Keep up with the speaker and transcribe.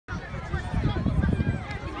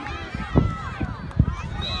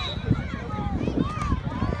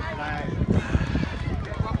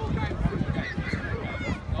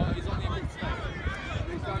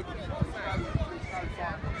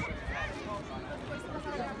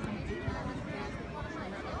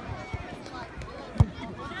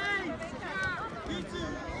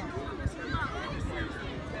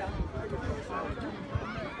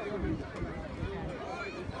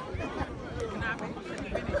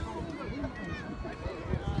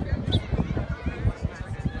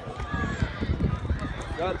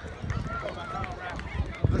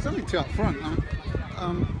penalty up front.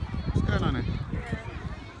 What's going on here?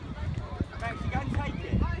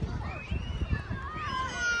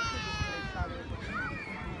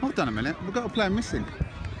 Hold on a minute, we've got a player missing. I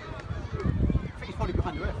think he's probably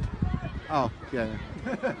behind the ref. Oh, yeah.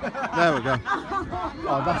 There we go.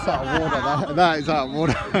 Oh, that's out of water. That is out of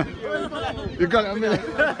water. You got it a minute.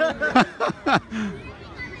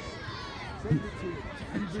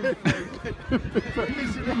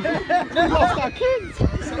 We lost our kids.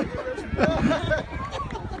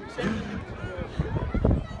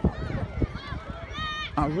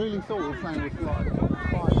 I really thought we were playing with like 5.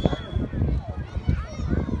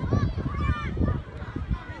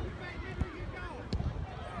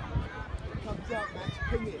 Comes out, Max,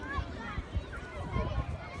 ping it.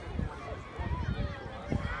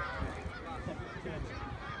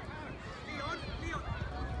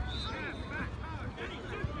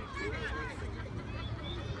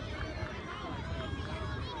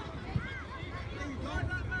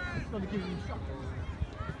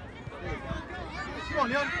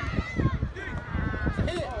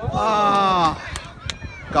 Ah,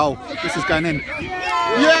 goal. This is going in.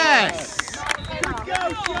 Yes!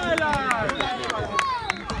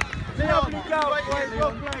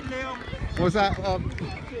 Was that,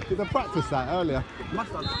 did I practice that earlier?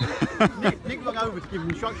 Must have. Nick went over to give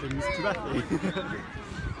instructions to Rafi.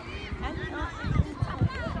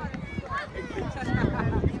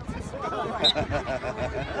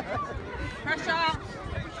 Pressure!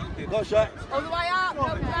 Got a shot. All the way up, look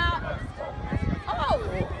at that. Oh!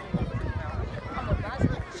 Come on, guys.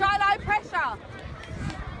 Shiloh, pressure!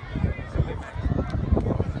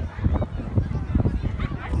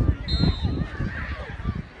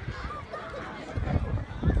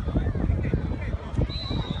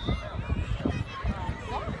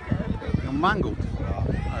 You're mangled.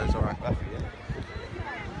 Oh, it's alright.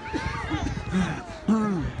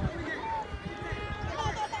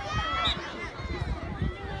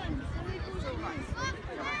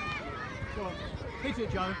 Hit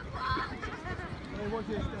it, Joe.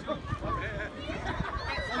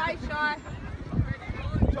 Space, Shy.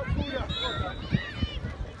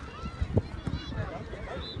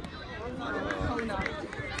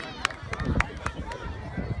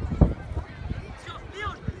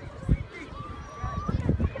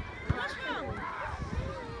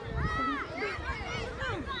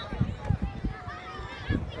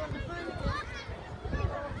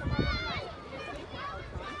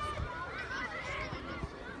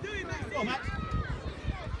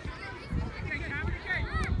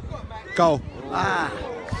 Goal. Ah.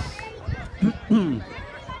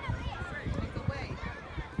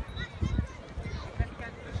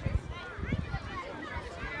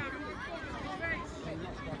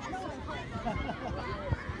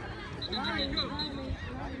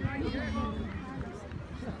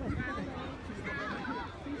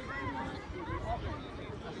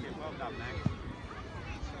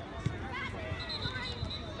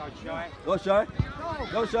 Go, Shy.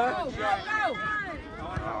 Go, Shy.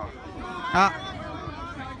 Ah.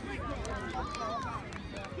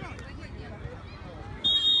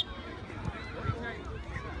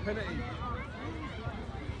 Penalty.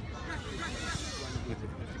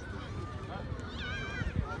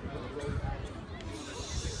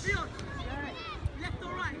 Left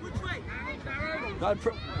or right? Which way? Go,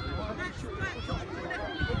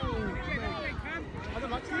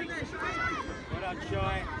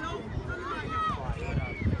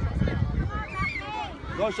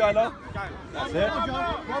 Go, Shiloh. That's it.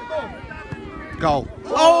 Goal.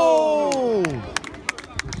 Oh!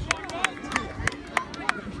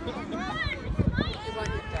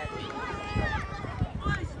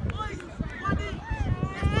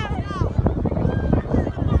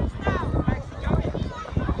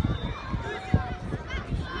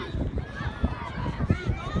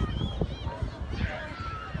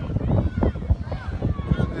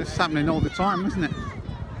 It's happening all the time, isn't it?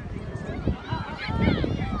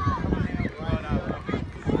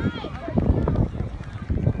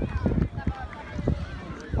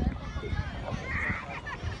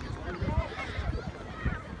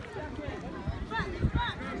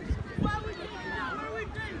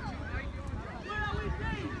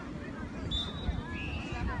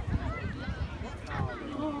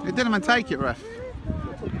 It didn't even take it, ref.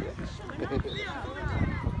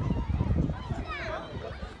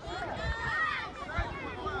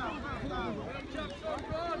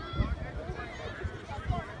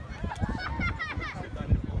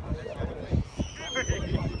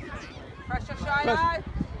 Pressure, Shiloh.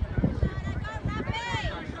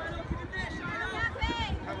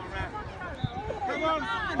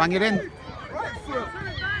 Bang it in.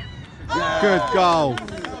 Good goal.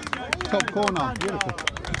 top corner. Beautiful.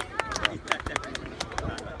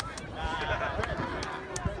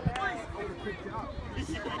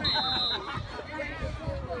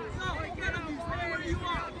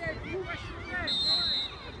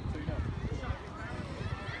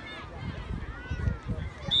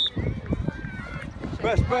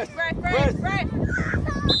 Press. Breath.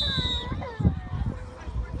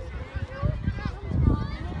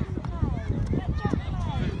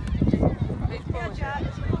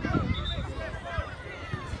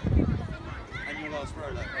 And your last throw,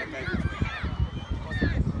 like, okay.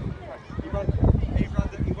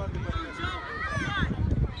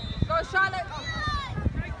 Go, Charlotte.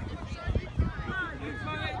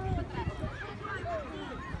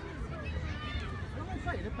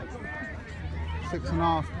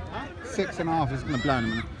 6.5. 6.5 is going to blow in a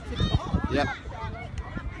minute. Yep.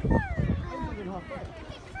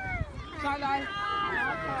 Charlotte.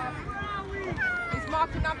 He's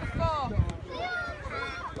marking number 4.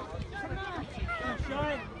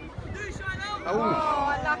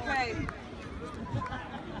 Oh, unlucky.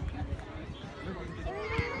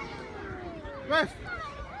 Ref,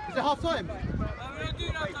 is it half time?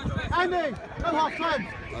 Andy, no half time.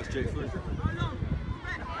 That's Jake through.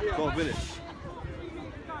 12 minutes.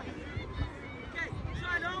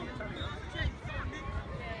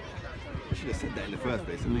 I should have said that in the first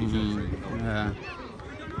place. Yeah.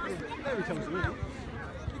 Every time to win.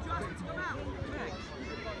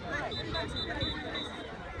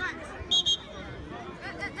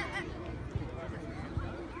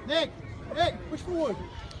 Nick, push forward.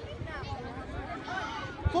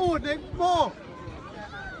 Forward, Nick, more.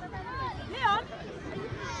 Leon.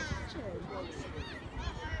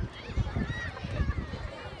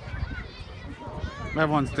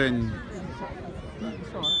 Everyone's doing.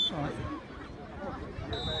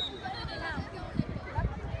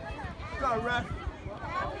 Go, ref.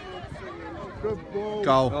 Good ball.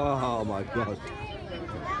 Goal. Oh my god.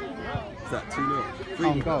 Is that 2-0?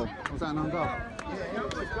 On goal. Was that an on goal?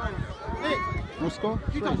 Nick, What score?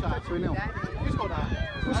 you touch that. 3-0. You scored that.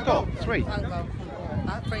 What score? 3. 3-0.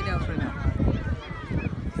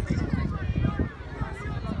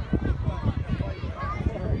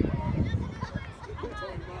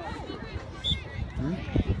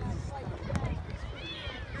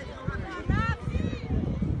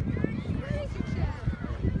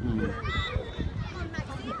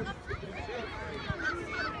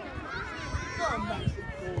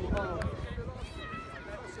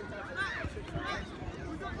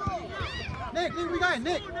 Nick, where we going?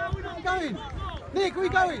 Nick, where we going? Nick, where we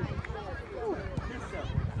going?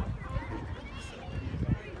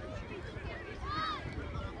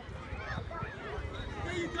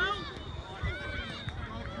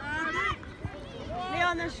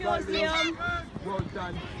 Leon, that's yours, Leon. Well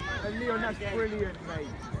done. And Leon, that's brilliant, mate.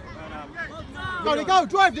 Go,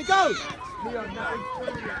 drive it, go! Leon, that is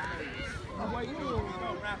brilliant, mate.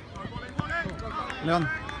 Leon.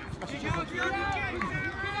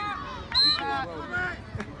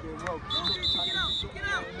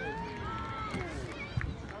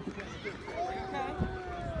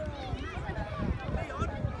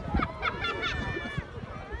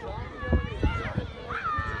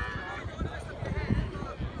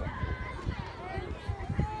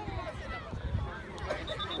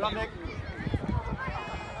 Run, Nick.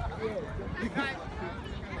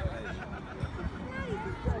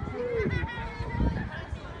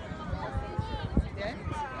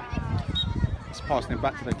 It's passing it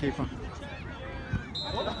back to the keeper.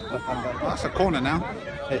 That's a corner now.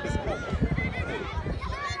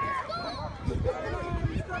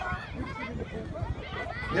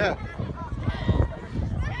 Yeah.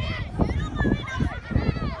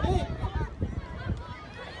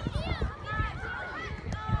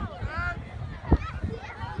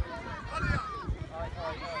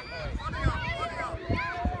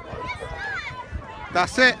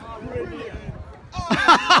 That's it.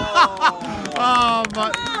 Oh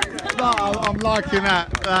my! I'm liking that.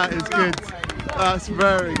 That is good. That's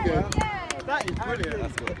very good. That is brilliant.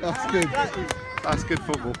 That's good. That's good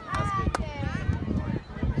football.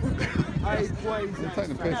 You're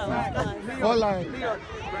taking the piss now. Hola.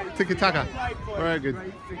 Tiki taka. Very good.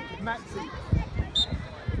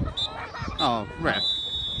 Oh, ref.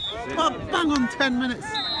 Oh, bang on 10 minutes.